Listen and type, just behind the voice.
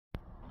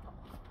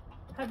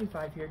Happy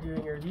Five here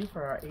doing a review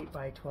for our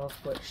 8x12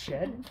 foot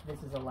shed.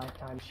 This is a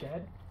lifetime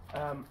shed.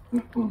 As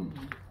you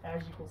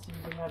can see,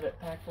 we have it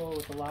packed full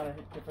with a lot of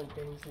different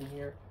things in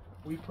here.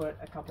 We put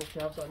a couple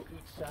shelves on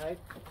each side.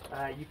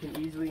 You can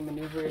easily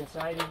maneuver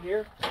inside of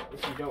here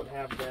if you don't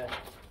have the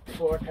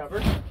floor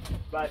covered.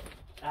 But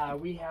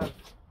we have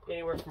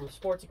anywhere from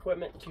sports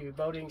equipment to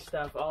boating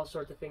stuff, all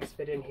sorts of things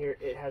fit in here.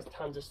 It has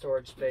tons of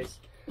storage space.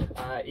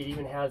 It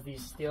even has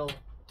these steel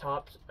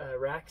topped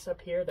racks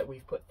up here that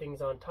we've put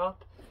things on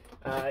top.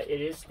 It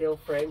is steel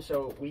frame,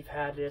 so we've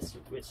had this,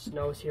 it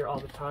snows here all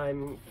the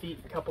time, a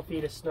couple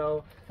feet of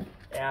snow,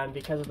 and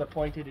because of the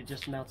pointed, it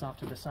just melts off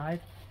to the side.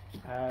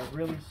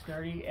 Really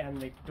sturdy,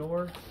 and the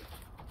door,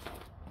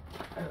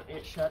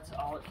 it shuts.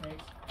 All it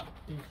takes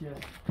is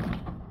just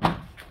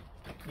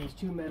these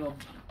two metal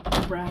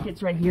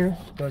brackets right here,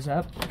 goes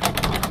up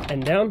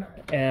and down,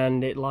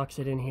 and it locks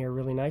it in here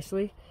really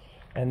nicely.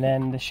 And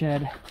then the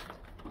shed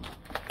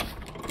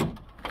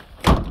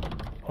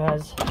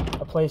has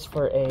a place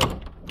for a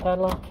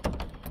padlock,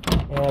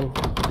 and